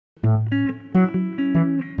I'm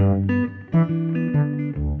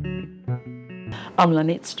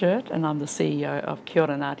Lynette Stewart and I'm the CEO of A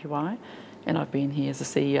Ora Ngatiwai, and I've been here as the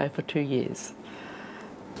CEO for 2 years.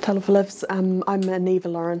 Talifalivs, I'm Aniva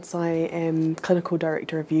Lawrence. I am Clinical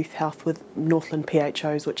Director of Youth Health with Northland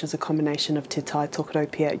PHOs, which is a combination of Te Tai Tokerau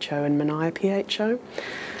PHO and Manaia PHO.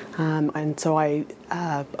 And so I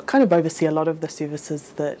kind of oversee a lot of the services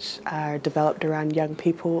that are developed around young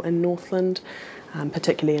people in Northland,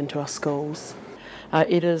 particularly into our schools.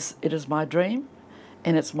 It is my dream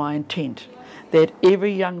and it's my intent that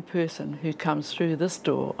every young person who comes through this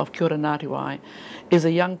door of A Ora Ngatiwai is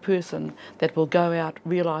a young person that will go out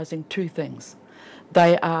realising two things.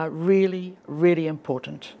 They are really, really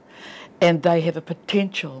important, and they have a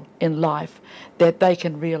potential in life that they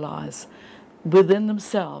can realise within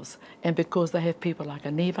themselves, and because they have people like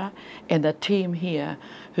Aniva and the team here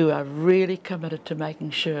who are really committed to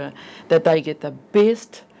making sure that they get the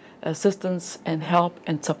best assistance and help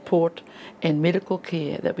and support and medical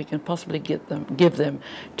care that we can possibly give them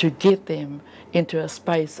to get them into a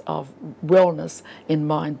space of wellness in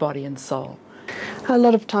mind, body and soul. A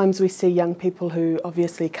lot of times we see young people who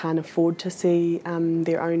obviously can't afford to see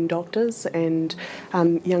their own doctors, and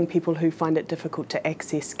young people who find it difficult to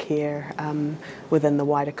access care within the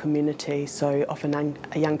wider community, so often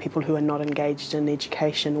young people who are not engaged in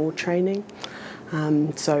education or training.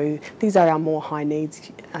 So these are our more high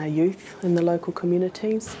needs youth in the local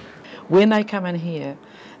communities. When they come in here,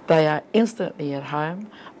 they are instantly at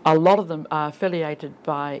home. A lot of them are affiliated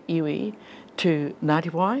by iwi to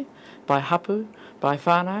Ngatiwai, by hapu, by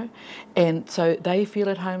whānau, and so they feel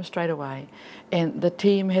at home straight away. And the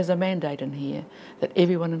team has a mandate in here that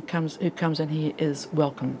everyone who comes in here is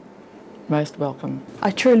welcome, most welcome.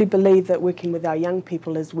 I truly believe that working with our young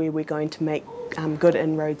people is where we're going to make good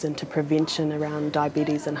inroads into prevention around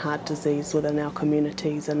diabetes and heart disease within our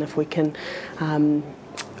communities, and if we can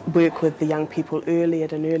work with the young people early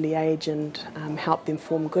at an early age and help them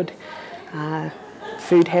form good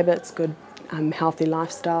food habits, good healthy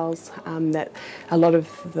lifestyles, that a lot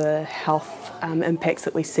of the health impacts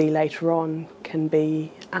that we see later on can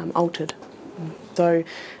be altered. So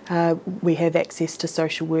we have access to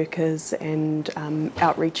social workers and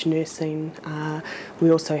outreach nursing.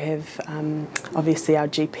 We also have obviously our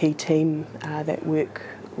GP team that work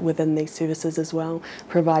within these services as well,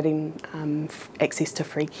 providing access to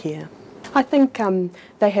free care. I think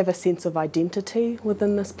they have a sense of identity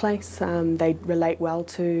within this place. They relate well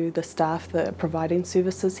to the staff that are providing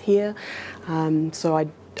services here. So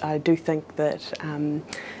I do think that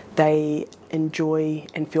they enjoy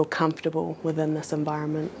and feel comfortable within this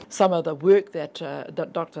environment. Some of the work that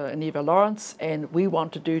Dr. Aniva Lawrence and we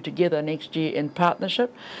want to do together next year in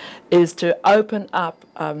partnership is to open up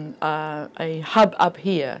a hub up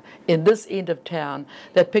here in this end of town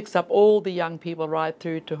that picks up all the young people right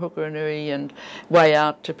through to Hukuranui and way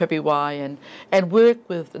out to Pepiwai, and work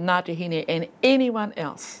with Ngāti Hine and anyone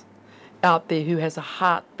else out there who has a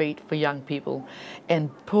heartbeat for young people,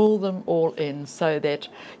 and pull them all in so that,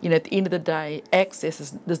 you know, at the end of the day,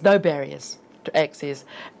 there's no barriers to access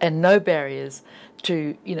and no barriers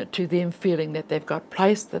to, you know, to them feeling that they've got a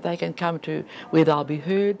place that they can come to where they'll be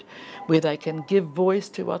heard, where they can give voice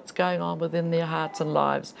to what's going on within their hearts and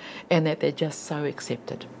lives, and that they're just so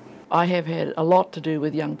accepted. I have had a lot to do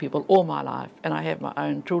with young people all my life, and I have my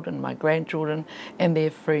own children, my grandchildren and their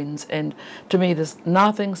friends, and to me there's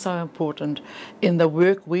nothing so important in the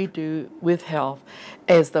work we do with health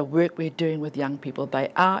as the work we're doing with young people.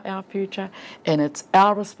 They are our future, and it's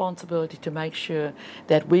our responsibility to make sure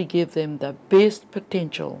that we give them the best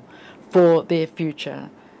potential for their future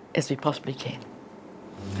as we possibly can.